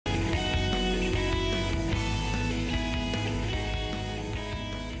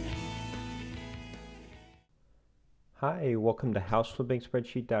Hi, welcome to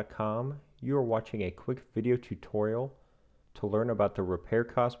HouseFlippingSpreadsheet.com. You are watching a quick video tutorial to learn about the repair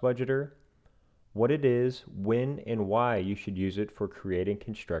cost budgeter, what it is, when, and why you should use it for creating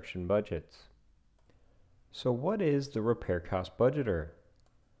construction budgets. So what is the repair cost budgeter?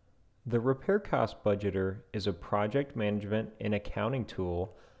 The repair cost budgeter is a project management and accounting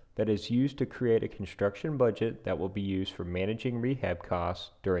tool that is used to create a construction budget that will be used for managing rehab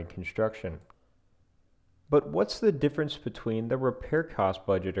costs during construction. But what's the difference between the repair cost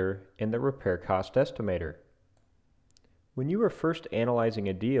budgeter and the repair cost estimator? When you are first analyzing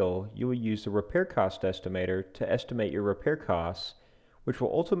a deal, you will use the repair cost estimator to estimate your repair costs, which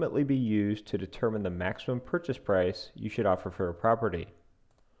will ultimately be used to determine the maximum purchase price you should offer for a property.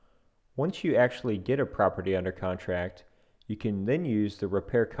 Once you actually get a property under contract, you can then use the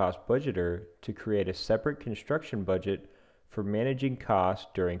repair cost budgeter to create a separate construction budget for managing costs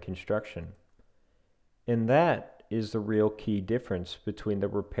during construction. And that is the real key difference between the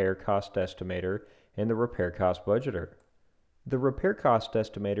repair cost estimator and the repair cost budgeter. The repair cost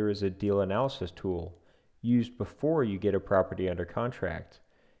estimator is a deal analysis tool used before you get a property under contract,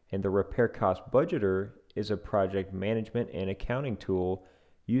 and the repair cost budgeter is a project management and accounting tool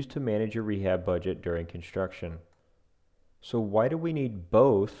used to manage your rehab budget during construction. So why do we need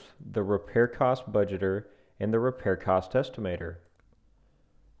both the repair cost budgeter and the repair cost estimator?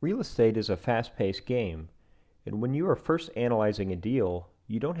 Real estate is a fast-paced game, and when you are first analyzing a deal,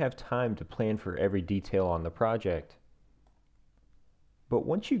 you don't have time to plan for every detail on the project. But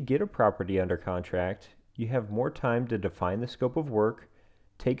once you get a property under contract, you have more time to define the scope of work,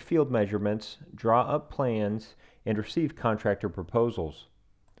 take field measurements, draw up plans, and receive contractor proposals.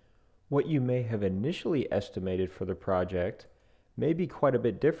 What you may have initially estimated for the project may be quite a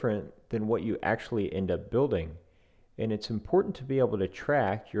bit different than what you actually end up building. And it's important to be able to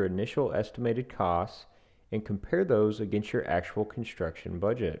track your initial estimated costs and compare those against your actual construction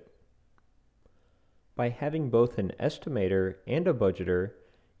budget. By having both an estimator and a budgeter,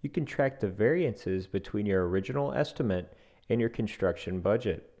 you can track the variances between your original estimate and your construction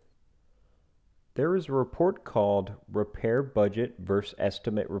budget. There is a report called Repair Budget vs.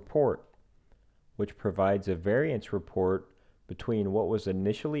 Estimate Report, which provides a variance report between what was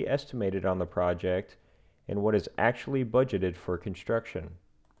initially estimated on the project and what is actually budgeted for construction.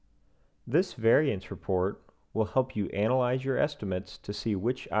 This variance report will help you analyze your estimates to see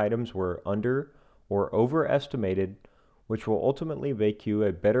which items were under or overestimated, which will ultimately make you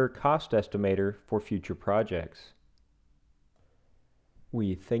a better cost estimator for future projects.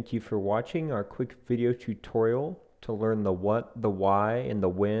 We thank you for watching our quick video tutorial to learn the what, the why, and the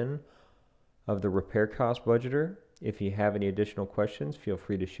when of the repair cost budgeter. If you have any additional questions, feel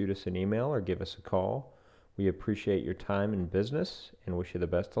free to shoot us an email or give us a call. We appreciate your time and business and wish you the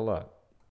best of luck.